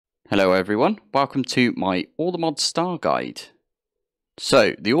Hello everyone, welcome to my Allthemodium Star guide.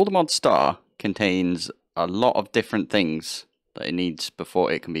 So, the Allthemodium Star contains a lot of different things that it needs before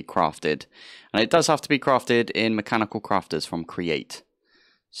it can be crafted. And it does have to be crafted in mechanical crafters from Create.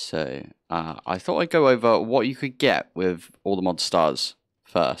 So, I thought I'd go over what you could get with Allthemodium Stars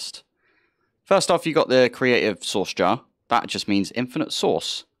first. First off, you got the creative source jar. That just means infinite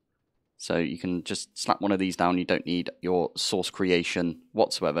source. So you can just slap one of these down. You don't need your source creation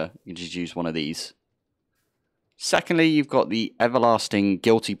whatsoever. You can just use one of these. Secondly, you've got the everlasting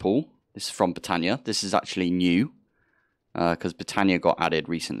guilty pool. This is from Britannia. This is actually new because Britannia got added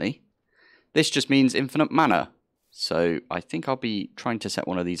recently. This just means infinite mana. So I think I'll be trying to set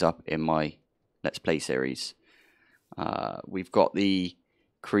one of these up in my Let's Play series. We've got the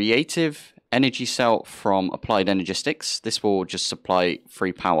creative energy cell from Applied Energistics. This will just supply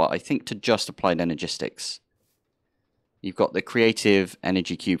free power, I think, to just Applied Energistics. You've got the creative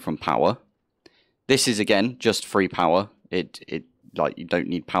energy cube from Power. This is again just free power. Like you don't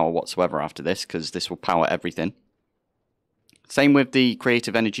need power whatsoever after this because this will power everything. Same with the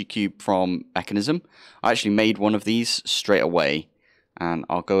creative energy cube from Mechanism. I actually made one of these straight away, and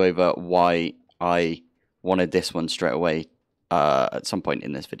I'll go over why I wanted this one straight away at some point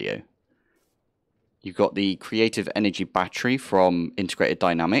in this video. You've got the creative energy battery from Integrated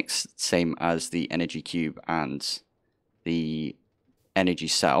Dynamics, same as the energy cube and the energy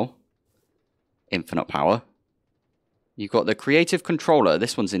cell, infinite power. You've got the creative controller.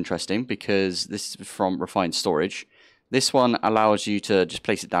 This one's interesting because this is from Refined Storage. This one allows you to just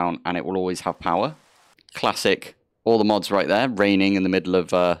place it down and it will always have power. Classic, all the mods right there, raining in the middle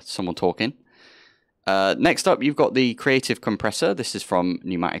of someone talking. Next up, you've got the creative compressor. This is from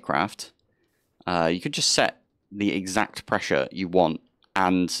Pneumaticraft. You could just set the exact pressure you want,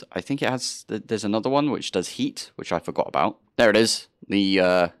 and I think it has. There's another one which does heat, which I forgot about. There it is,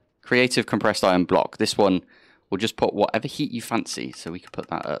 the creative compressed iron block. This one will just put whatever heat you fancy. So we could put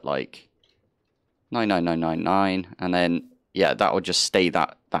that at like 99999, and then yeah, that will just stay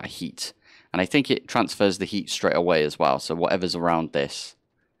that heat. And I think it transfers the heat straight away as well. So whatever's around this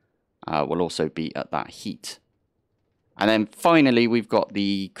will also be at that heat. And then finally, we've got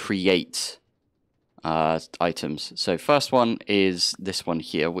the create items. So first one is this one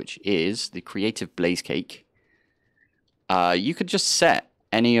here, which is the creative blaze cake. You could just set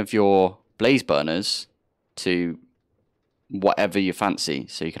any of your blaze burners to whatever you fancy.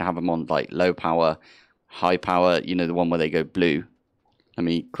 So you can have them on like low power, high power, you know, the one where they go blue. Let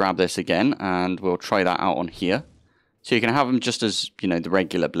me grab this again and we'll try that out on here. So you can have them just as, you know, the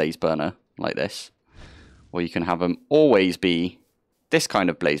regular blaze burner like this, or you can have them always be this kind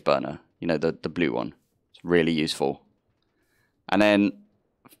of blaze burner. You know, the blue one. It's really useful. And then,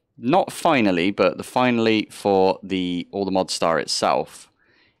 not finally, but the finally for the Allthemodium Star itself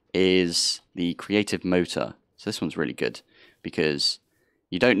is the creative motor. So this one's really good because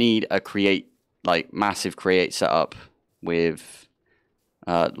you don't need a massive create setup with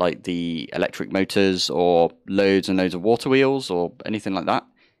like the electric motors or loads and loads of water wheels or anything like that.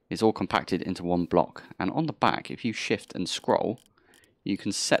 It's all compacted into one block. And on the back, if you shift and scroll, you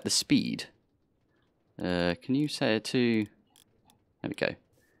can set the speed. Can you set it to... There we go.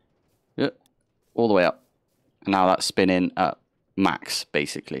 Yep. All the way up. And now that's spinning at max,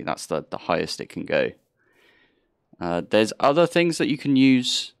 basically. That's the highest it can go. There's other things that you can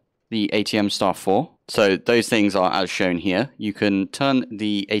use the ATM Star for. So those things are as shown here. You can turn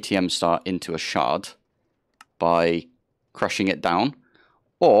the ATM Star into a shard by crushing it down,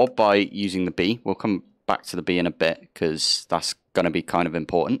 or by using the bee. We'll come back to the bee in a bit because that's going to be kind of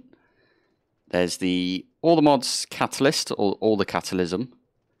important. There's the Allthemodium catalyst, or all the catalysm.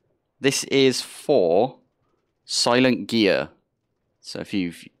 This is for silent gear. So if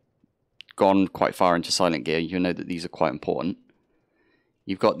you've gone quite far into silent gear, you'll know that these are quite important.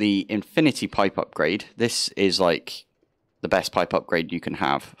 You've got the infinity pipe upgrade. This is like the best pipe upgrade you can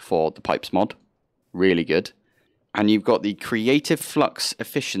have for the pipes mod. Really good. And you've got the creative flux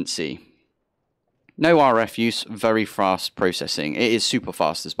efficiency. No RF use, very fast processing. It is super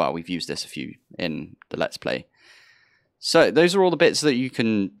fast as well. We've used this a few in the Let's Play. So those are all the bits that you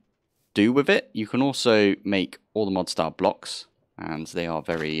can do with it. You can also make Allthemodium Star blocks, and they are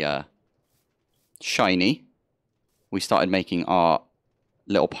very shiny. We started making our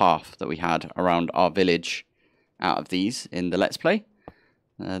little path that we had around our village out of these in the Let's Play.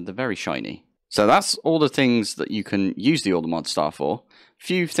 They're very shiny. So that's all the things that you can use the Allthemodium Star for.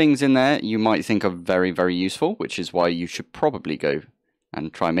 Few things in there you might think are very, very useful, which is why you should probably go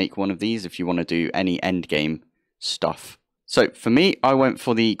and try and make one of these if you want to do any end game stuff. So for me, I went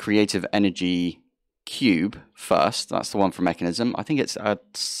for the creative energy cube first. That's the one from Mechanism. I think it's a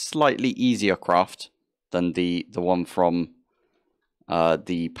slightly easier craft than the one from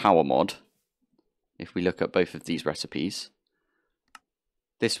the power mod. If we look at both of these recipes,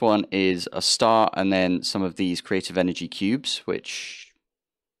 this one is a star and then some of these creative energy cubes, which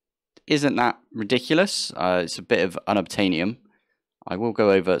isn't that ridiculous. It's a bit of Unobtainium. I will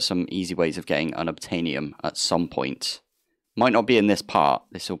go over some easy ways of getting Unobtainium at some point. Might not be in this part.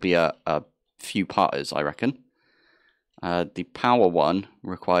 This will be a few parters, I reckon. The power one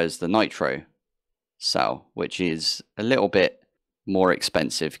requires the nitro cell, which is a little bit more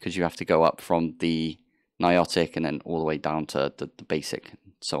expensive because you have to go up from the Niotic and then all the way down to the basic,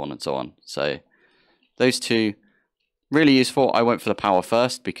 so on and so on. So those two, really useful. I went for the power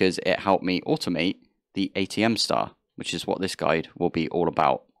first because it helped me automate the ATM Star, which is what this guide will be all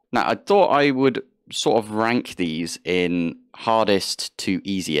about. Now, I thought I would sort of rank these in hardest to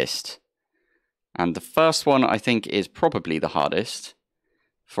easiest. And the first one I think is probably the hardest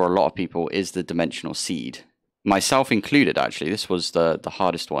for a lot of people is the Dimensional Seed. Myself included, actually. This was the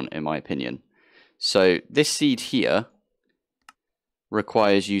hardest one in my opinion. So this seed here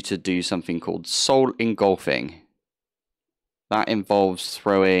requires you to do something called Soul Engulfing. That involves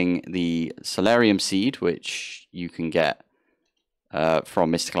throwing the Solarium seed, which you can get from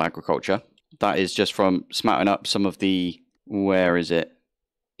Mystical Agriculture. That is just from smatting up some of the, where is it?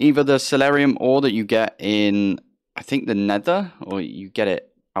 Either the Solarium ore that you get in, I think, the Nether, or you get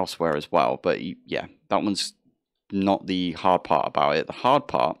it elsewhere as well. But yeah, that one's not the hard part about it. The hard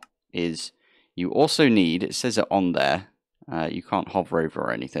part is you also need, it says it on there, you can't hover over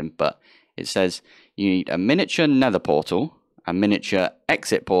or anything, but it says you need a miniature Nether portal, a miniature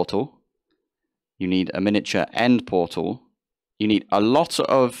exit portal, you need a miniature end portal, you need a lot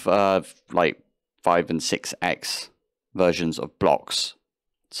of like 5 and 6x versions of blocks.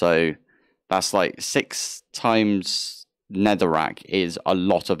 So that's like 6 times netherrack is a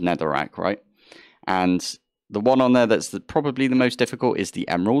lot of netherrack, right? And the one on there that's probably the most difficult is the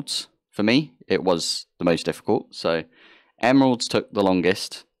emeralds. For me, it was the most difficult. So emeralds took the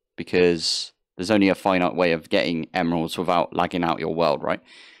longest because there's only a finite way of getting emeralds without lagging out your world, right?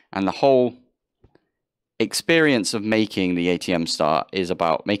 And the whole experience of making the ATM Star is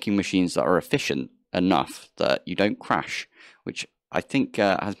about making machines that are efficient enough that you don't crash, which I think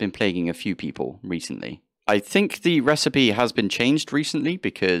has been plaguing a few people recently. I think the recipe has been changed recently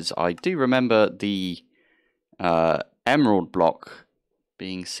because I do remember the emerald block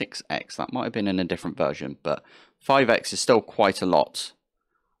being 6x. That might have been in a different version, but 5x is still quite a lot.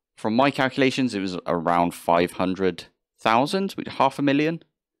 From my calculations, it was around 500,000, which 500,000.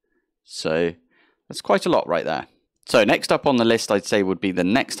 So that's quite a lot right there. So next up on the list, I'd say would be the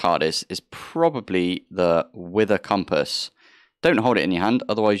next hardest is probably the Wither Compass. Don't hold it in your hand,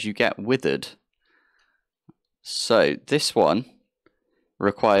 otherwise you get withered. So this one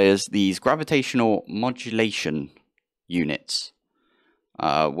requires these gravitational modulation units,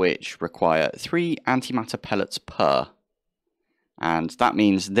 which require 3 antimatter pellets per. And that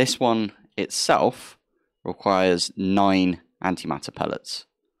means this one itself requires 9 antimatter pellets.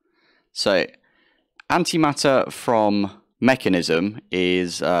 So antimatter from Mechanism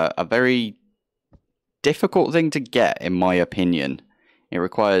is a very difficult thing to get, in my opinion. It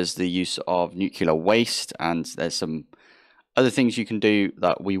requires the use of nuclear waste, and there's some other things you can do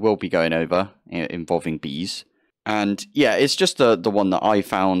that we will be going over involving bees. And yeah, it's just the one that I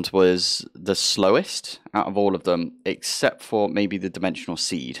found was the slowest out of all of them, except for maybe the Dimensional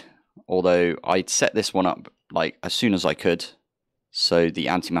Seed. Although I'd set this one up like as soon as I could, so the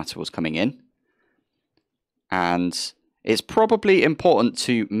antimatter was coming in. And it's probably important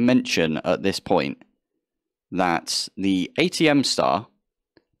to mention at this point that the ATM Star,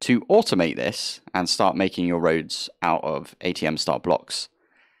 to automate this and start making your roads out of ATM Star blocks,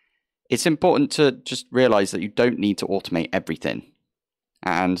 it's important to just realize that you don't need to automate everything.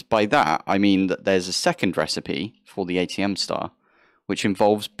 And by that, I mean that there's a second recipe for the ATM Star, which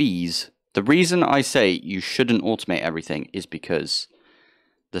involves bees. The reason I say you shouldn't automate everything is because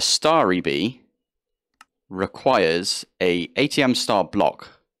the Starry Bee requires a ATM Star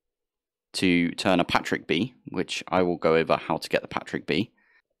block to turn a Patrick Bee, which I will go over how to get the Patrick Bee,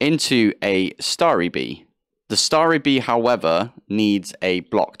 into a Starry Bee. The Starry Bee, however, needs a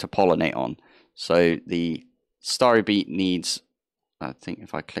block to pollinate on. So the Starry Bee needs, I think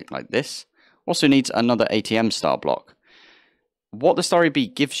if I click like this, also needs another ATM Star block. What the Starry Bee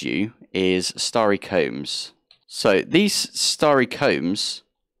gives you is starry combs. So these starry combs,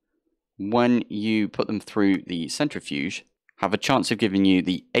 when you put them through the centrifuge, have a chance of giving you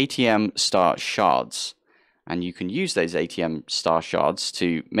the ATM Star shards. And you can use those ATM Star shards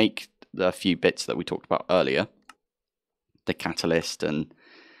to make the few bits that we talked about earlier, the catalyst and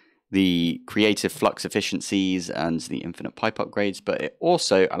the creative flux efficiencies and the infinite pipe upgrades, but it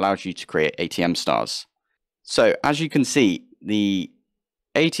also allows you to create ATM stars. So as you can see, the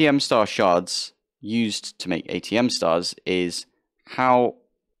ATM star shards used to make ATM stars is how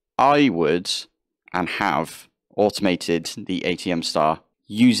I would and have automated the ATM star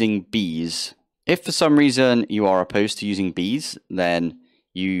using bees. If for some reason you are opposed to using bees, then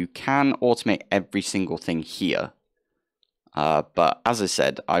you can automate every single thing here. But as I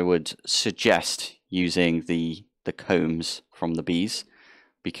said, I would suggest using the combs from the bees,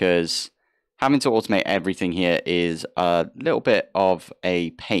 because having to automate everything here is a little bit of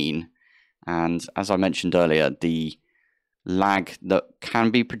a pain. And as I mentioned earlier, the lag that can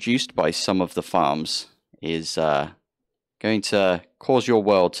be produced by some of the farms is going to cause your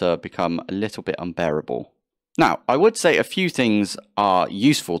world to become a little bit unbearable. Now, I would say a few things are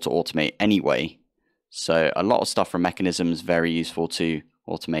useful to automate anyway. So a lot of stuff from mechanisms very useful to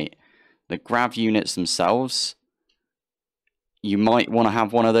automate. The grav units themselves, you might want to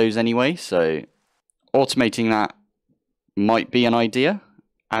have one of those anyway, so automating that might be an idea.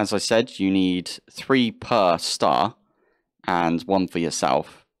 As I said, you need 3 per star and 1 for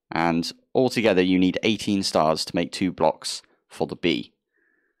yourself, and altogether you need 18 stars to make 2 blocks for the bee.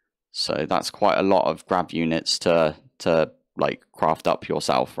 So that's quite a lot of grav units to like craft up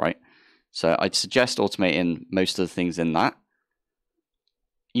yourself, right? So I'd suggest automating most of the things in that.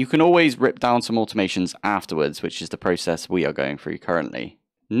 You can always rip down some automations afterwards, which is the process we are going through currently.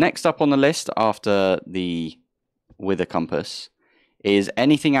 Next up on the list after the Wither Compass is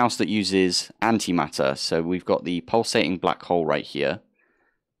anything else that uses antimatter. So we've got the pulsating black hole right here.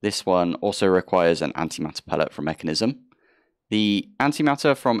 This one also requires an antimatter pellet from Mechanism. The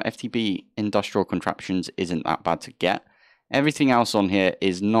antimatter from FTB Industrial Contraptions isn't that bad to get. Everything else on here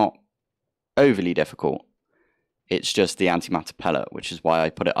is not overly difficult. It's just the antimatter pellet, which is why I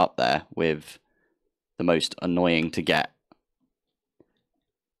put it up there with the most annoying to get.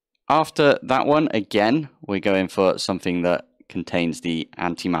 After that one, again, we're going for something that contains the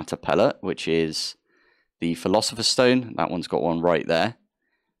antimatter pellet, which is the Philosopher's Stone. That one's got one right there.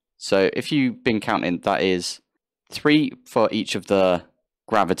 So if you've been counting, that is 3 for each of the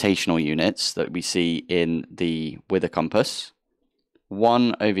gravitational units that we see in the Wither Compass.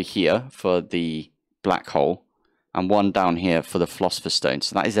 1 over here for the black hole, and 1 down here for the Philosopher's Stone.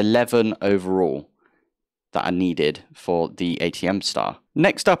 So that is 11 overall that are needed for the ATM Star.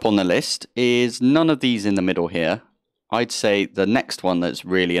 Next up on the list is none of these in the middle here. I'd say the next one that's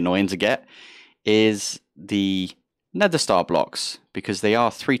really annoying to get is the Nether Star blocks, because they are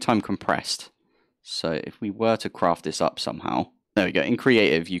 3-time compressed. So if we were to craft this up somehow, there we go. In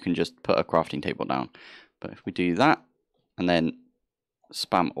creative, you can just put a crafting table down. But if we do that, and then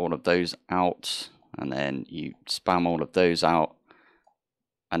spam all of those out, and then you spam all of those out,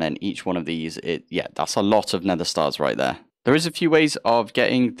 and then each one of these, yeah, that's a lot of Nether Stars right there. There is a few ways of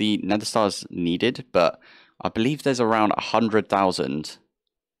getting the Nether Stars needed, but I believe there's around 100,000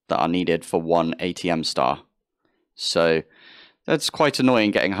 that are needed for 1 ATM Star. So that's quite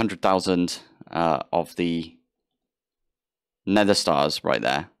annoying, getting 100,000 of the Nether Stars right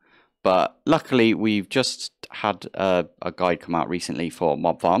there. But luckily, we've just had a guide come out recently for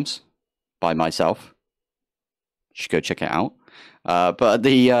mob farms by myself. You should go check it out. But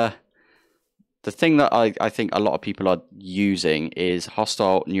the thing that I think a lot of people are using is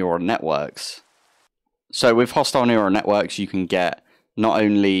hostile neural networks. So with hostile neural networks, you can get not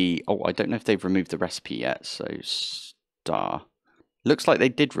only... Oh, I don't know if they've removed the recipe yet. So star. Looks like they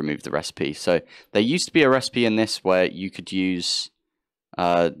did remove the recipe. So there used to be a recipe in this where you could use...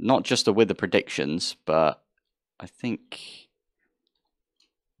 not just the Wither predictions, but I think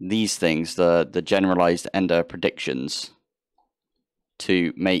these things, the generalized Ender predictions,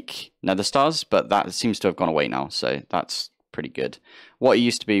 to make Nether Stars, but that seems to have gone away now, so that's pretty good. What it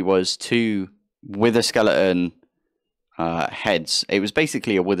used to be was 2 Wither skeleton heads. It was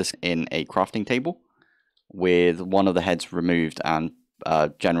basically a Wither in a crafting table with one of the heads removed and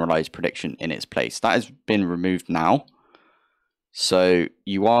generalized prediction in its place. That has been removed now. So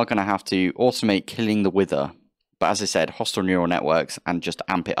you are going to have to automate killing the Wither. But as I said, hostile neural networks and just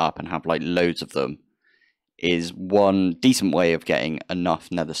amp it up and have like loads of them is one decent way of getting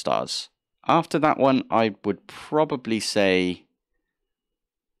enough Nether Stars. After that one, I would probably say...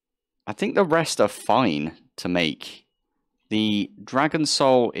 I think the rest are fine to make. The Dragon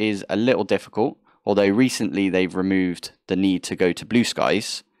Soul is a little difficult, although recently they've removed the need to go to Blue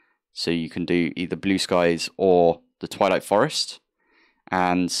Skies. So you can do either Blue Skies or the Twilight Forest.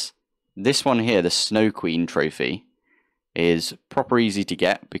 And this one here, the Snow Queen trophy, is proper easy to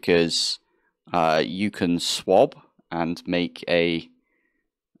get because you can swab and make a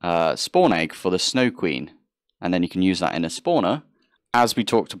spawn egg for the Snow Queen, and then you can use that in a spawner. As we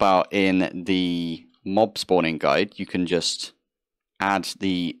talked about in the mob spawning guide, you can just add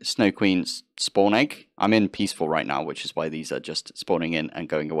the Snow Queen's spawn egg. I'm in peaceful right now, which is why these are just spawning in and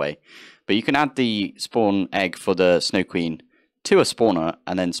going away. But you can add the spawn egg for the Snow Queen to a spawner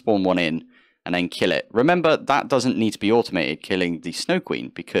and then spawn one in and then kill it. Remember, that doesn't need to be automated, killing the Snow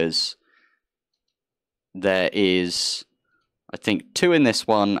Queen, because there is, I think, 2 in this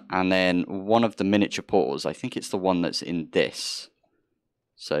one, and then one of the miniature portals. I think it's the one that's in this.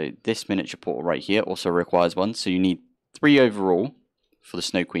 So this miniature portal right here also requires one. So you need 3 overall for the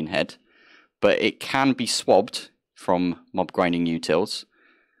Snow Queen head. But it can be swabbed from mob grinding utils.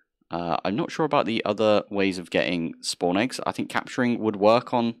 I'm not sure about the other ways of getting spawn eggs. I think capturing would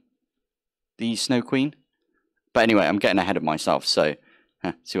work on the Snow Queen. But anyway, I'm getting ahead of myself. So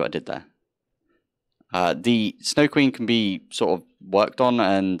see what I did there. The Snow Queen can be sort of worked on,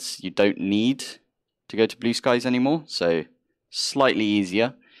 and you don't need to go to blue skies anymore, so slightly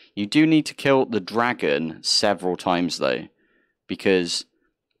easier. You do need to kill the dragon several times though, because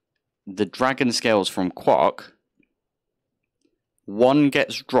the dragon scales from Quark, 1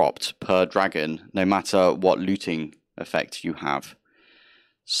 gets dropped per dragon no matter what looting effect you have.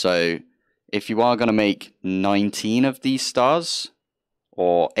 So if you are going to make 19 of these stars,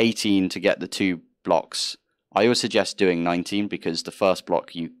 or 18 to get the 2 blocks, I always suggest doing 19, because the first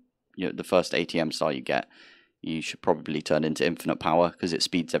block the first ATM star you get, you should probably turn into infinite power because it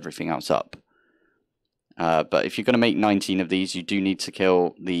speeds everything else up. But if you're going to make 19 of these, you do need to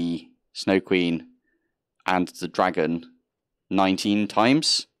kill the Snow Queen and the dragon 19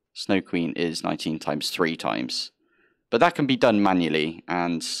 times. Snow Queen is 19 times 3 times. But that can be done manually,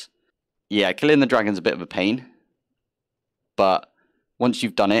 and yeah, killing the dragon's a bit of a pain. But once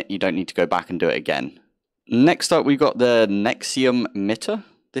you've done it, you don't need to go back and do it again. Next up, we've got the Nexium Mitter.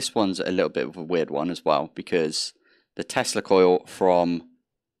 This one's a little bit of a weird one as well, because the Tesla coil from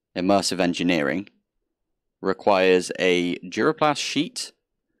Immersive Engineering requires a Duraplast sheet.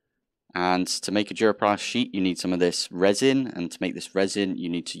 And to make a Duraplast sheet, you need some of this resin. And to make this resin, you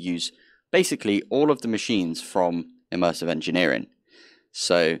need to use basically all of the machines from Immersive Engineering.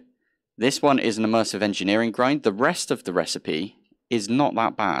 So this one is an Immersive Engineering grind. The rest of the recipe is not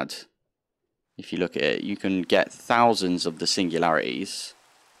that bad. If you look at it, you can get thousands of the singularities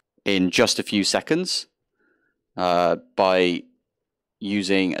in just a few seconds by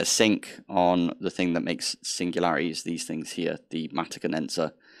using a sink on the thing that makes singularities, these things here, the matter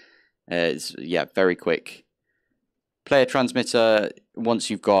condenser. It's, yeah, very quick. Player transmitter, once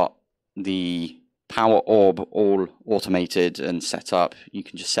you've got the power orb all automated and set up, you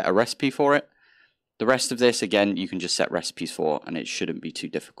can just set a recipe for it. The rest of this, again, you can just set recipes for, and it shouldn't be too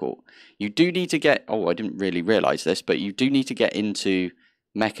difficult. You do need to get, oh, I didn't really realize this, but you do need to get into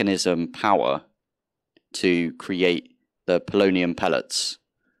mechanism power to create the polonium pellets,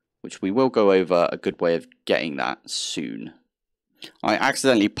 which we will go over a good way of getting that soon. I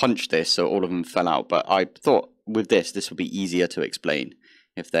accidentally punched this, so all of them fell out, but I thought with this would be easier to explain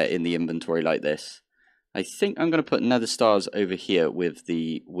if they're in the inventory like this. I think I'm going to put Nether Stars over here with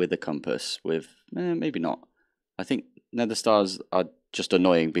the Wither Compass. Maybe not. I think Nether Stars are just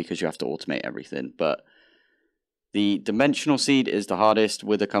annoying because you have to automate everything. But the Dimensional Seed is the hardest,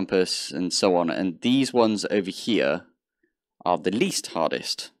 Wither Compass, and so on. And these ones over here are the least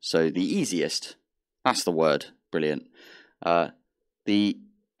hardest. So the easiest. That's the word. Brilliant. The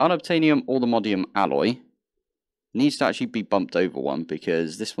Unobtainium Allthemodium alloy needs to actually be bumped over one,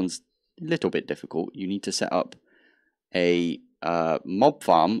 because this one's a little bit difficult. You need to set up a mob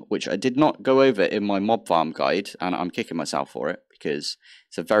farm, which I did not go over in my mob farm guide, and I'm kicking myself for it because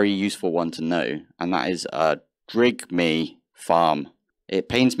it's a very useful one to know, and that is a Drigme farm. It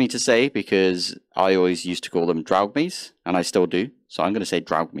pains me to say because I always used to call them Draugmes, and I still do, so I'm going to say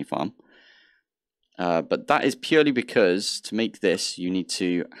Draugme farm. But that is purely because to make this you need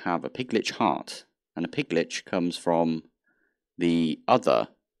to have a Piglich heart, and a Piglich comes from the other,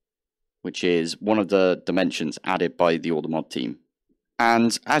 which is one of the dimensions added by the Automod team.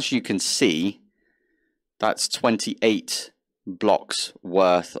 And as you can see, that's 28 blocks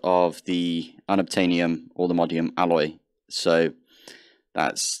worth of the Unobtainium Automodium alloy. So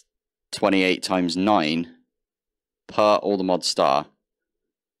that's 28 times 9 per Automod star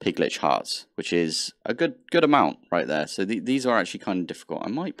Piglich hearts, which is a good amount right there. So these are actually kind of difficult. I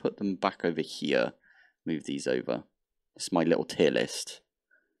might put them back over here, move these over. This is my little tier list.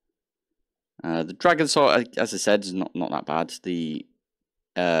 The Dragon Sword, as I said, is not that bad. The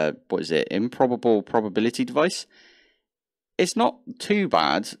what is it? Improbable probability device. it's not too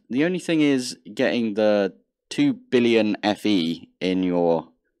bad. The only thing is getting the 2 billion FE in your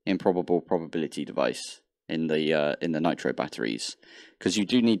improbable probability device in the nitro batteries, because you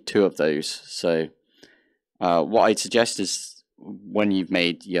do need 2 of those. So what I'd suggest is when you've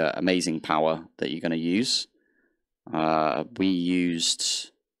made your amazing power that you're going to use, we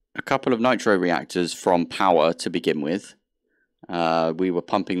used a couple of nitro reactors from power to begin with. We were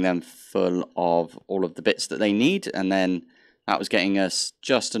pumping them full of all of the bits that they need, and then that was getting us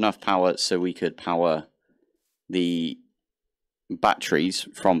just enough power so we could power the batteries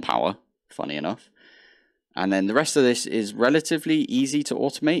from power, funny enough. And then the rest of this is relatively easy to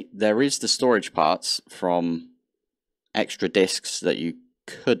automate. There is the storage parts from extra disks that you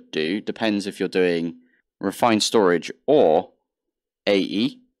could do. Depends if you're doing refined storage or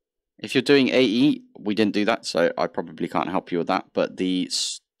AE. If you're doing AE, we didn't do that, so I probably can't help you with that. But the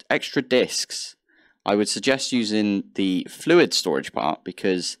extra disks, I would suggest using the fluid storage part,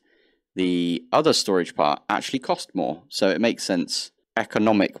 because the other storage part actually cost more. So it makes sense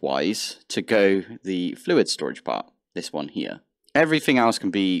economic-wise to go the fluid storage part, this one here. Everything else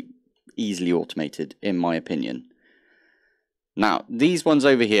can be easily automated, in my opinion. Now, these ones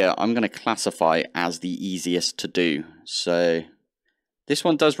over here, I'm going to classify as the easiest to do. So this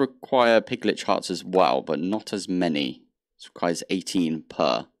one does require piglet hearts as well, but not as many. It requires 18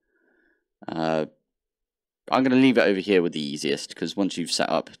 per. I'm going to leave it over here with the easiest, because once you've set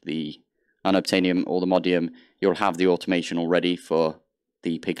up the Unobtainium or the Modium, you'll have the automation already for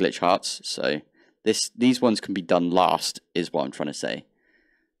the piglet hearts. So these ones can be done last, is what I'm trying to say.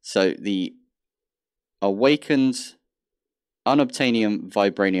 So the awakened Unobtainium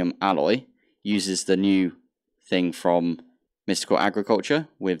Vibranium alloy uses the new thing from Mystical Agriculture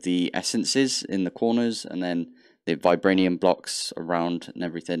with the essences in the corners, and then the Vibranium blocks around and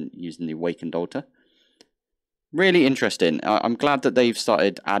everything using the awakened altar. Really interesting. I'm glad that they've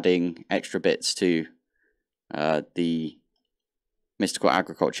started adding extra bits to the Mystical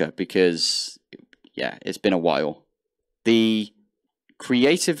Agriculture, because yeah, it's been a while. The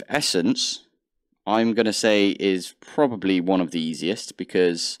creative essence, I'm going to say, is probably one of the easiest,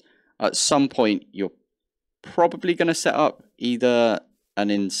 because at some point you're probably going to set up either an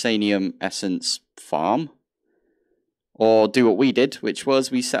Insanium essence farm or do what we did, which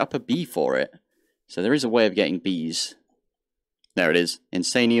was we set up a bee for it. So there is a way of getting bees. There it is,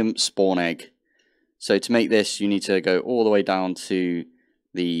 Insanium spawn egg. So to make this, you need to go all the way down to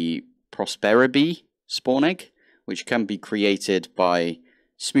the Prosperity spawn egg, which can be created by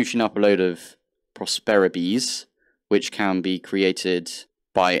smooshing up a load of Prosperibees, which can be created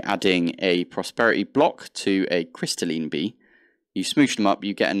by adding a prosperity block to a crystalline bee. You smoosh them up,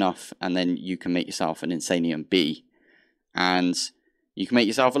 you get enough, and then you can make yourself an Insanium bee. And you can make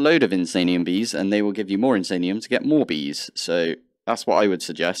yourself a load of Insanium bees, and they will give you more Insanium to get more bees. So that's what I would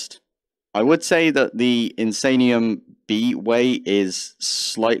suggest. I would say that the Insanium bee way is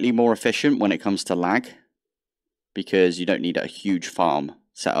slightly more efficient when it comes to lag, because you don't need a huge farm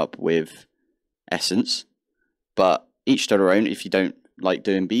set up with essence. But each to their own. If you don't like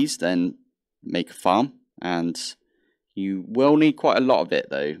doing bees, then make a farm, and you will need quite a lot of it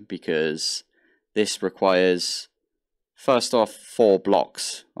though, because this requires first off 4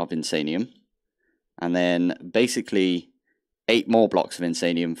 blocks of Insanium, and then basically 8 more blocks of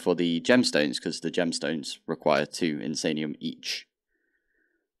Insanium for the gemstones, because the gemstones require 2 Insanium each.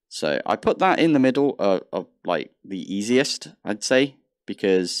 So I put that in the middle of like the easiest, I'd say,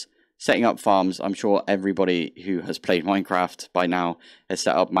 because setting up farms, I'm sure everybody who has played Minecraft by now has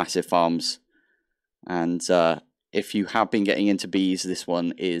set up massive farms. And if you have been getting into bees, this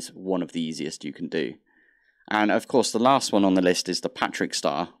one is one of the easiest you can do. And of course, the last one on the list is the Patrick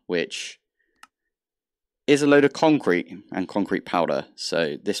Star, which is a load of concrete and concrete powder.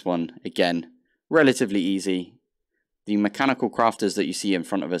 So this one, again, relatively easy. The mechanical crafters that you see in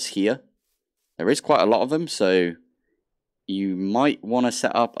front of us here, there is quite a lot of them, so you might want to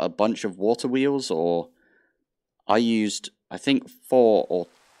set up a bunch of water wheels, or I used, I think, 4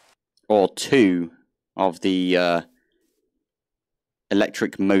 or 2 of the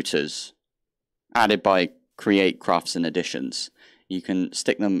electric motors added by Create Crafts and Additions. You can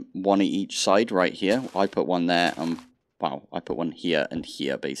stick them one at each side right here. I put one there, wow, I put one here and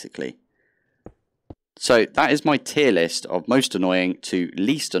here, basically. So that is my tier list of most annoying to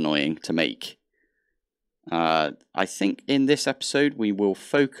least annoying to make. I think in this episode we will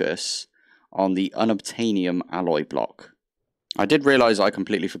focus on the Unobtainium alloy block. I did realize I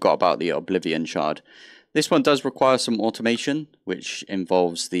completely forgot about the Oblivion shard. This one does require some automation, which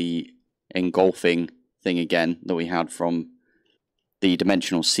involves the engulfing thing again that we had from the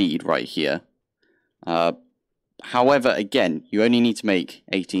dimensional seed right here. However, again, you only need to make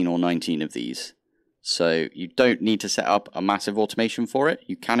 18 or 19 of these. So you don't need to set up a massive automation for it.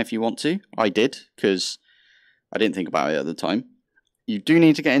 You can if you want to. I did, because I didn't think about it at the time. You do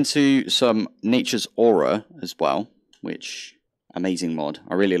need to get into some Nature's Aura as well, which, amazing mod.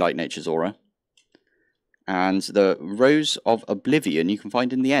 I really like Nature's Aura. And the Rose of Oblivion you can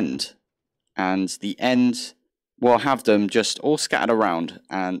find in the end. And the end will have them just all scattered around.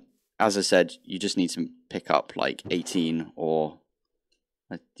 And as I said, you just need to pick up like 18 or...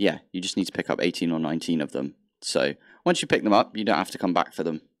 yeah, you just need to pick up 18 or 19 of them. So once you pick them up, you don't have to come back for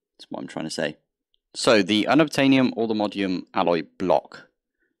them. That's what I'm trying to say. So the Unobtainium Allthemodium alloy block.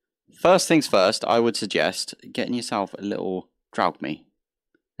 First things first, I would suggest getting yourself a little Draugme.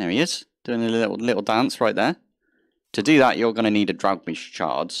 There he is, doing a little dance right there. To do that, you're going to need a Draugme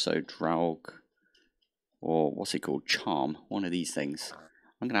shard. So Draug, or what's it called? Charm. One of these things.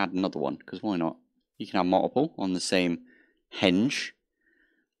 I'm going to add another one, because why not? You can have multiple on the same hinge.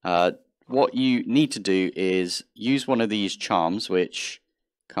 What you need to do is use one of these charms, which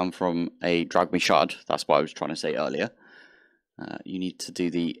come from a Draugme shard. That's what I was trying to say earlier. You need to do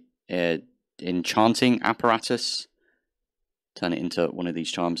the enchanting apparatus, turn it into one of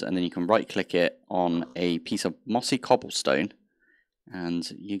these charms, and then you can right click it on a piece of mossy cobblestone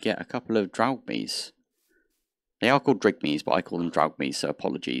and you get a couple of Draugmes. They are called Drigmes, but I call them Draugmes, so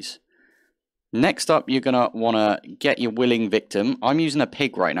apologies. Next up, you're going to want to get your willing victim. I'm using a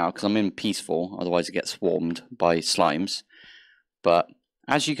pig right now because I'm in peaceful, otherwise it gets swarmed by slimes. But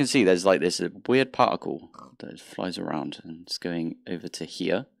as you can see, there's like this weird particle that flies around and it's going over to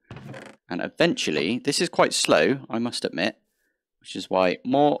here. And eventually, this is quite slow, I must admit, which is why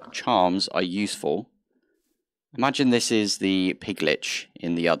more charms are useful. Imagine this is the piglich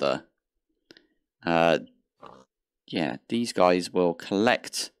in the other. Yeah, these guys will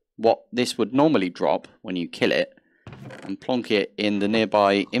collect what this would normally drop when you kill it and plonk it in the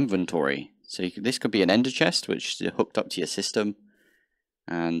nearby inventory. So this could be an ender chest which is hooked up to your system,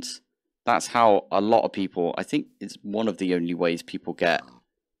 and that's how a lot of people, I think it's one of the only ways people get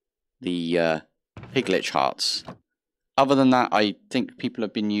the piglich hearts. Other than that, I think people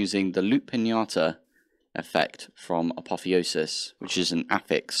have been using the loot pinata effect from Apotheosis, which is an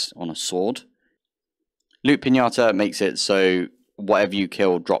affix on a sword. Loot pinata makes it so whatever you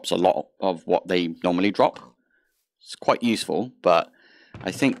kill drops a lot of what they normally drop. It's quite useful, but I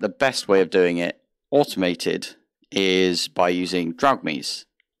think the best way of doing it automated is by using Draugmes.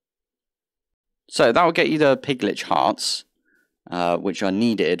 So that will get you the piglich hearts, which are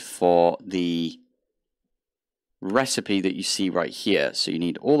needed for the recipe that you see right here. So you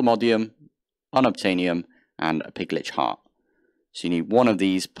need Allthemodium, Unobtainium, and a piglich heart. So you need one of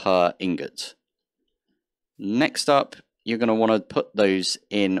these per ingot. Next up, you're going to want to put those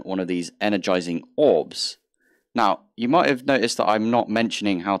in one of these energizing orbs. Now, you might have noticed that I'm not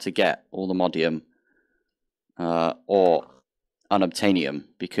mentioning how to get Allthemodium or Unobtainium,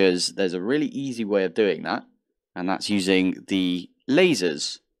 because there's a really easy way of doing that, and that's using the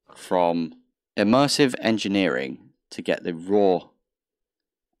lasers from Immersive Engineering to get the raw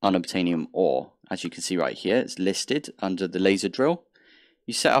Unobtainium ore. As you can see right here, it's listed under the laser drill.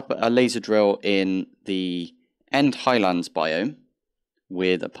 You set up a laser drill in the End Highlands biome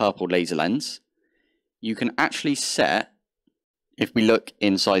with a purple laser lens. You can actually set, if we look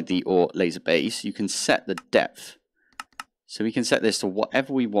inside the ore laser base, you can set the depth. So we can set this to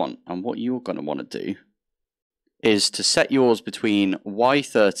whatever we want, and what you're going to want to do is to set yours between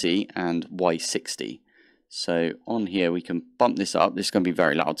Y30 and Y60. So on here we can bump this up. This is going to be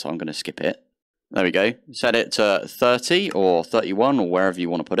very loud, so I'm going to skip it. There we go. Set it to 30 or 31 or wherever you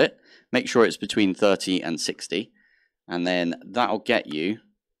want to put it. Make sure it's between 30 and 60. And then that'll get you,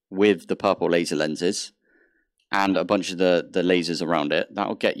 with the purple laser lenses and a bunch of the lasers around it,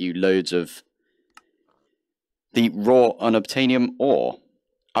 that'll get you loads of the raw Unobtainium ore.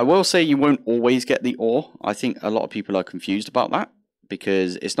 I will say you won't always get the ore. I think a lot of people are confused about that,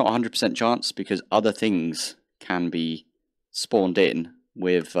 because it's not 100% chance, because other things can be spawned in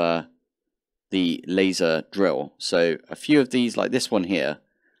with the laser drill. So a few of these, like this one here,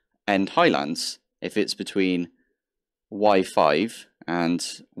 End Highlands, if it's between Y5 and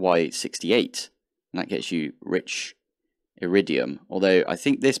Y68, and that gets you rich iridium. Although I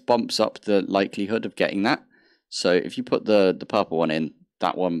think this bumps up the likelihood of getting that. So if you put the purple one in,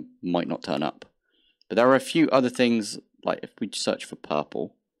 that one might not turn up. But there are a few other things, like if we search for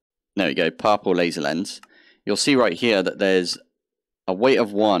purple, there we go, purple laser lens. You'll see right here that there's a weight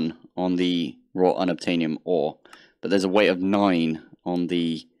of 1 on the raw Unobtainium ore, but there's a weight of 9 on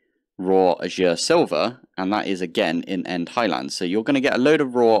the raw Azure Silver, and that is again in End Highlands. So you're going to get a load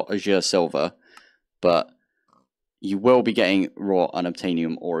of raw Azure Silver, but you will be getting raw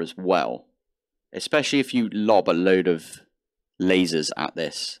unobtainium ore as well. Especially if you lob a load of lasers at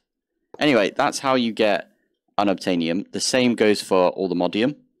this. Anyway, that's how you get unobtainium. The same goes for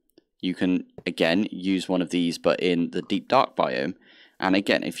Allthemodium. You can, again, use one of these, but in the deep dark biome. And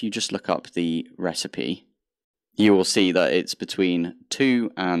again, if you just look up the recipe, you will see that it's between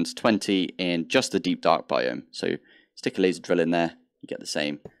 2 and 20 in just the deep dark biome. So stick a laser drill in there, you get the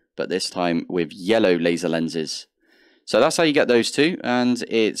same, but this time with yellow laser lenses. So that's how you get those two, and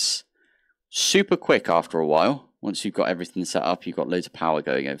it's super quick after a while. Once you've got everything set up, you've got loads of power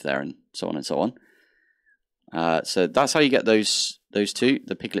going over there and so on and so on. So that's how you get those two.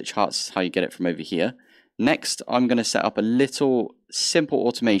 The piglet hearts is how you get it from over here. Next, I'm going to set up a little simple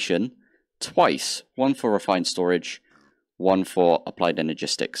automation twice. One for refined storage, one for applied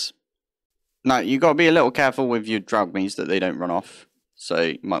energistics. Now, you've got to be a little careful with your dragmies that they don't run off. So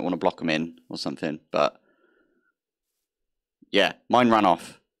you might want to block them in or something. But yeah, mine ran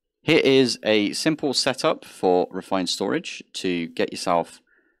off. Here is a simple setup for refined storage to get yourself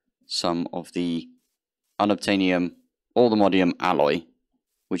some of the Unobtainium Allthemodium alloy,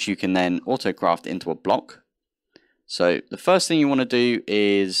 which you can then auto-craft into a block. So the first thing you want to do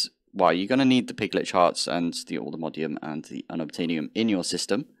is, well, you're going to need the piglet hearts and the Allthemodium and the Unobtainium in your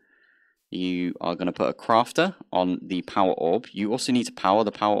system. You are going to put a crafter on the power orb. You also need to power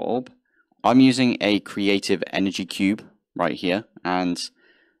the power orb. I'm using a creative energy cube right here, and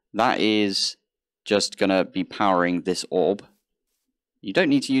that is just going to be powering this orb. You don't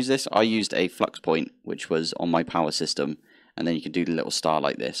need to use this. I used a flux point, which was on my power system, and then you can do the little star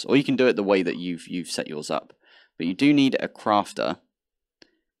like this. Or you can do it the way that you've set yours up. But you do need a crafter,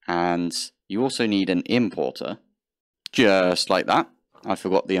 and you also need an importer, just like that. I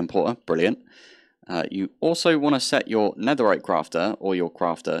forgot the importer, brilliant. You also want to set your netherite crafter, or your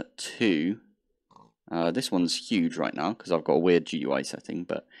crafter, to... this one's huge right now, because I've got a weird GUI setting,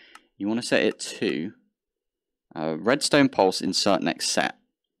 but you want to set it to redstone pulse insert next set.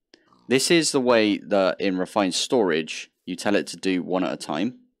 This is the way that in refined storage, you tell it to do one at a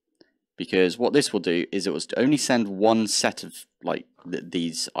time. Because what this will do is it will only send one set of like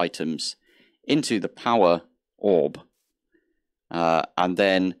these items into the power orb. And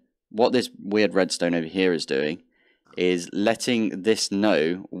then what this weird redstone over here is doing is letting this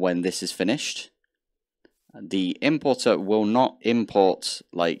know when this is finished. The importer will not import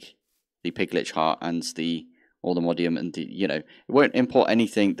like the piglet heart and the Allthemodium and the, you know, it won't import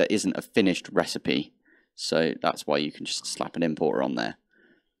anything that isn't a finished recipe. So that's why you can just slap an importer on there.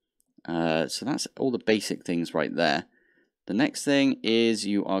 So that's all the basic things right there. The next thing is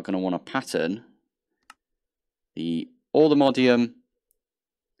you are going to want to pattern the Allthemodium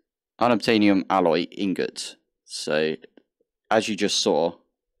Unobtainium alloy ingot. So as you just saw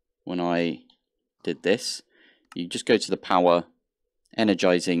when I did this, you just go to the power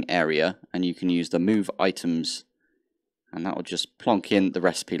energizing area and you can use the move items, and that will just plonk in the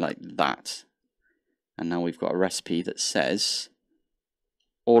recipe like that. And now we've got a recipe that says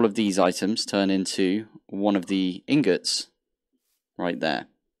all of these items turn into one of the ingots right there.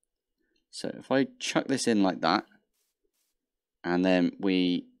 So if I chuck this in like that, and then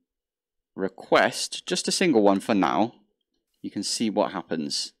we request just a single one for now, you can see what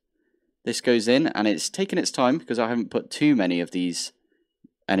happens. This goes in, and it's taken its time because I haven't put too many of these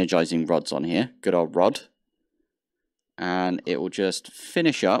energizing rods on here. Good old rod. And it will just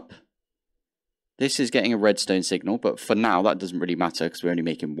finish up. This is getting a redstone signal, but for now that doesn't really matter because we're only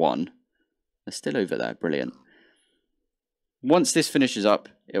making one. They're still over there, brilliant. Once this finishes up,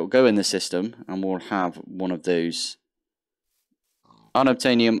 it will go in the system and we'll have one of those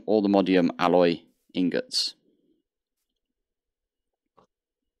Unobtainium Allthemodium alloy ingots.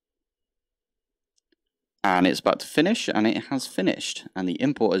 And it's about to finish, and it has finished. And the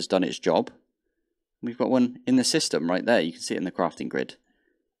import has done its job. We've got one in the system right there. You can see it in the crafting grid.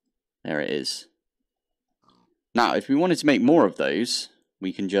 There it is. Now, if we wanted to make more of those,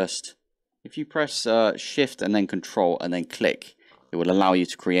 we can just, if you press Shift and then Control and then click, it will allow you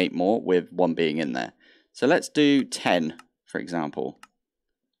to create more with one being in there. So let's do 10, for example.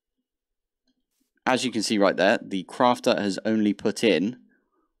 As you can see right there, the crafter has only put in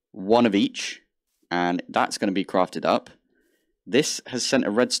one of each, and that's going to be crafted up. This has sent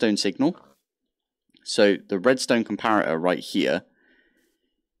a redstone signal. So the redstone comparator right here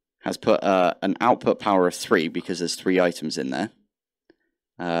has put an output power of 3 because there's 3 items in there.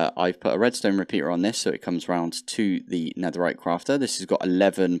 I've put a redstone repeater on this so it comes round to the netherite crafter. This has got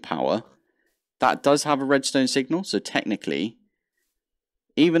 11 power. That does have a redstone signal, so technically,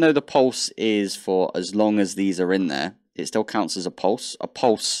 even though the pulse is for as long as these are in there, it still counts as a pulse. A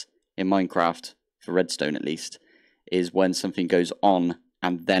pulse in Minecraft, for redstone at least, is when something goes on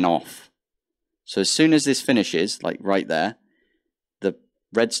and then off. So as soon as this finishes, like right there, the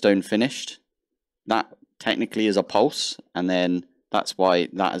redstone finished, that technically is a pulse, and then that's why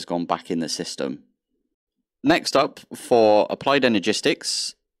that has gone back in the system. Next up, for applied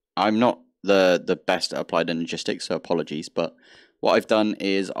energistics, I'm not the best at applied energistics, so apologies, but what I've done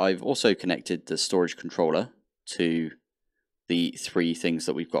is I've also connected the storage controller to the 3 things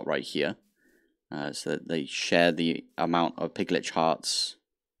that we've got right here, so that they share the amount of piglet hearts,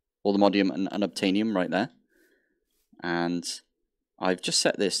 Allthemodium and Unobtainium right there. And I've just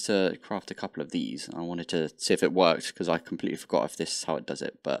set this to craft a couple of these. I wanted to see if it worked, because I completely forgot if this is how it does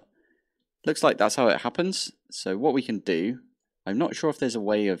it, but looks like that's how it happens. So what we can do, I'm not sure if there's a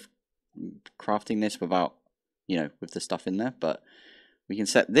way of crafting this without, you know, with the stuff in there, but we can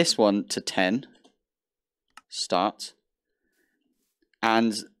set this one to 10, start.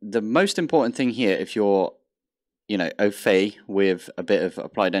 And the most important thing here, if you're, you know, au fait with a bit of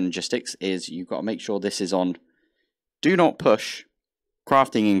applied energistics, is you've got to make sure this is on do not push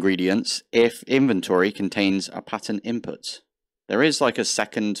crafting ingredients if inventory contains a pattern input. There is like a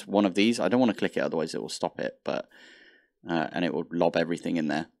second one of these. I don't want to click it, otherwise it will stop it, but and it will lob everything in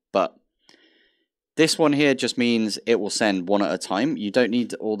there. But this one here just means it will send one at a time. You don't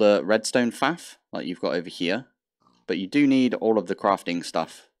need all the redstone faff like you've got over here, but you do need all of the crafting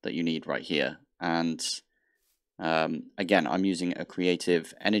stuff that you need right here. And again, I'm using a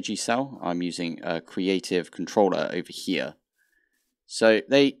creative energy cell. I'm using a creative controller over here. So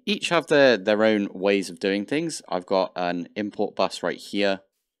they each have their own ways of doing things. I've got an import bus right here.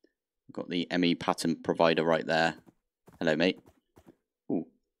 I've got the ME pattern provider right there. Hello, mate. Ooh.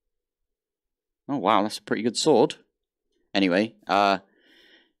 Oh, wow, that's a pretty good sword. Anyway,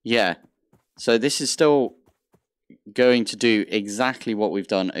 yeah. So this is still going to do exactly what we've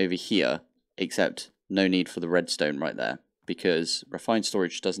done over here, except no need for the redstone right there, because refined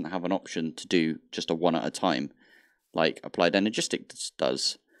storage doesn't have an option to do just a one at a time like applied energistics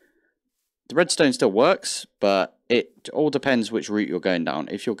does. The redstone still works, but it all depends which route you're going down.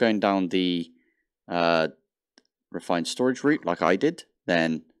 If you're going down the refined storage route like I did,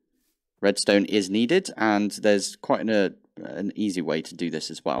 then redstone is needed, and there's quite an easy way to do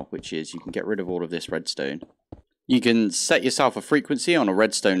this as well, which is you can get rid of all of this redstone. You can set yourself a frequency on a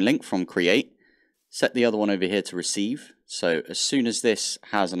redstone link from create, set the other one over here to receive, so as soon as this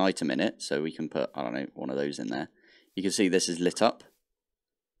has an item in it, so we can put, I don't know, one of those in there, you can see this is lit up,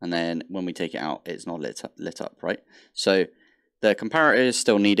 and then when we take it out, it's not lit up, right? So the comparator is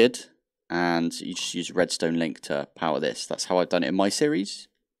still needed, and you just use redstone link to power this. That's how I've done it in my series.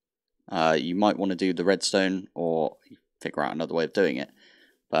 You might want to do the redstone or figure out another way of doing it,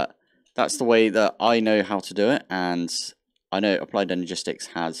 but that's the way that I know how to do it, and I know Applied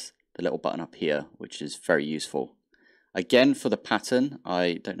Energistics has the little button up here, which is very useful. Again, for the pattern,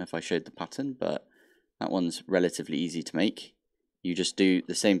 I don't know if I showed the pattern, but that one's relatively easy to make. You just do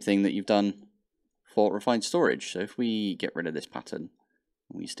the same thing that you've done for refined storage. So if we get rid of this pattern,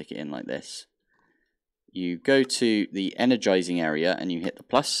 and we stick it in like this, you go to the energizing area and you hit the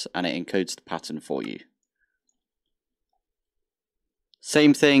plus, and it encodes the pattern for you.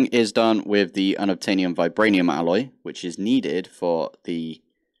 Same thing is done with the Unobtainium Vibranium alloy, which is needed for the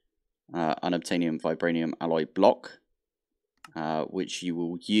Unobtainium Vibranium alloy block, which you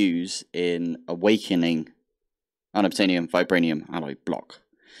will use in awakening Unobtainium Vibranium alloy block.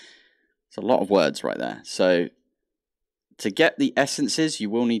 It's a lot of words right there. So to get the essences,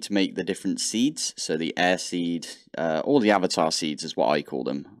 you will need to make the different seeds. So the air seed, all the avatar seeds is what I call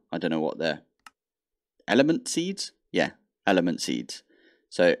them. I don't know what they're... Element seeds? Yeah, element seeds.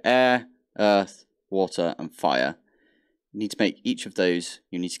 So air, earth, water, and fire. You need to make each of those.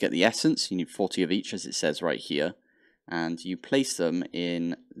 You need to get the essence. You need 40 of each, as it says right here. And you place them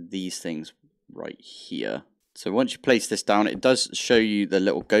in these things right here. So once you place this down, it does show you the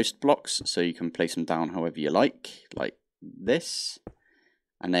little ghost blocks. So you can place them down however you like this.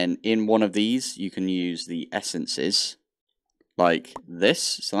 And then in one of these, you can use the essences like this.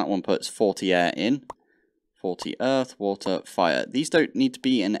 So that one puts 40 air in. 40 earth, water, fire. These don't need to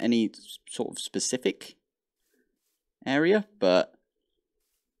be in any sort of specific area, but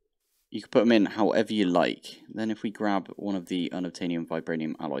you can put them in however you like. Then if we grab one of the Unobtainium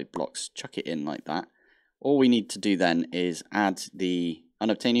Vibranium alloy blocks, chuck it in like that, all we need to do then is add the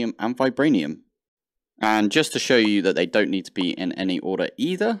Unobtainium and Vibranium. And just to show you that they don't need to be in any order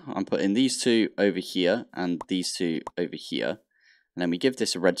either, I'm putting these two over here and these two over here. And then we give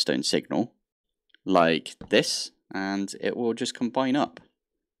this a redstone signal like this, and it will just combine up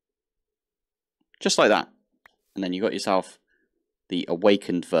just like that. And then you got yourself the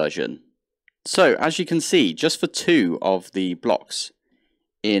awakened version. So as you can see, just for 2 of the blocks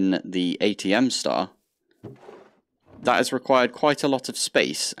in the ATM Star, that has required quite a lot of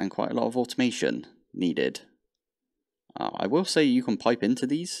space and quite a lot of automation needed. I will say you can pipe into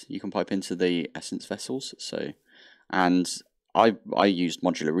these. You can pipe into the essence vessels. And I used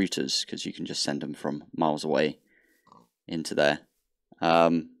modular routers because you can just send them from miles away into there.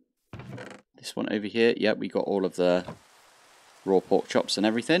 This one over here, yep, we got all of the raw pork chops and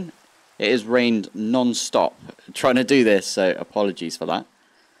everything. It has rained non-stop trying to do this, so apologies for that.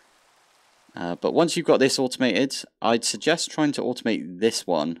 But once you've got this automated, I'd suggest trying to automate this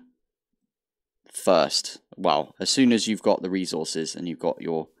one first. Well, as soon as you've got the resources and you've got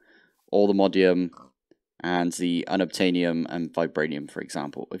your Allthemodium and the Unobtainium and Vibranium, for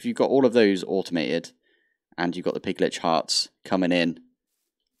example. If you've got all of those automated and you've got the Piglich hearts coming in,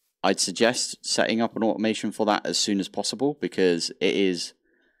 I'd suggest setting up an automation for that as soon as possible, because it is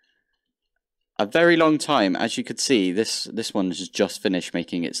a very long time. As you could see, this one has just finished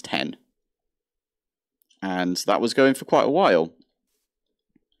making its 10. And that was going for quite a while.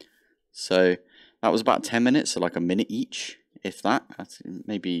 So that was about 10 minutes, so like a minute each, if that. That's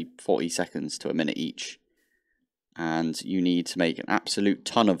maybe 40 seconds to a minute each. And you need to make an absolute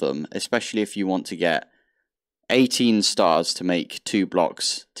ton of them, especially if you want to get 18 stars to make 2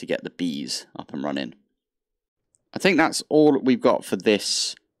 blocks to get the bees up and running. I think that's all we've got for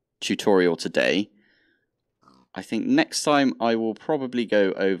this tutorial today. I think next time I will probably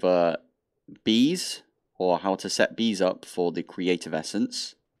go over bees, or how to set bees up for the creative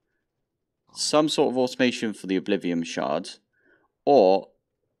essence, some sort of automation for the Oblivion shard, or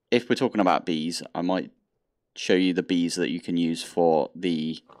if we're talking about bees, I might show you the bees that you can use for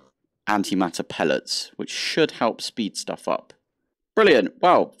the antimatter pellets, which should help speed stuff up. Brilliant.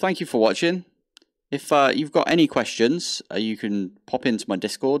 Well, thank you for watching. If you've got any questions, you can pop into my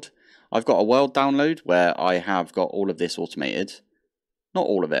Discord. I've got a world download where I have got all of this automated. Not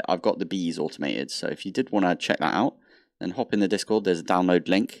all of it, I've got the bees automated. So if you did want to check that out, then hop in the Discord, there's a download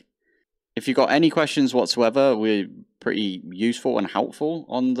link. If you've got any questions whatsoever, we're pretty useful and helpful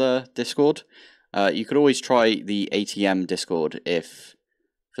on the Discord. You could always try the ATM Discord if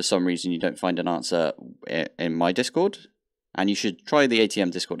for some reason you don't find an answer in my Discord. And you should try the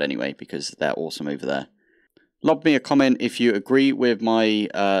ATM Discord anyway, because they're awesome over there. Lob me a comment if you agree with my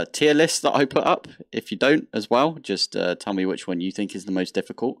tier list that I put up. If you don't as well, just tell me which one you think is the most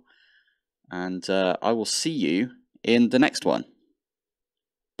difficult. And I will see you in the next one.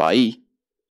 Bye.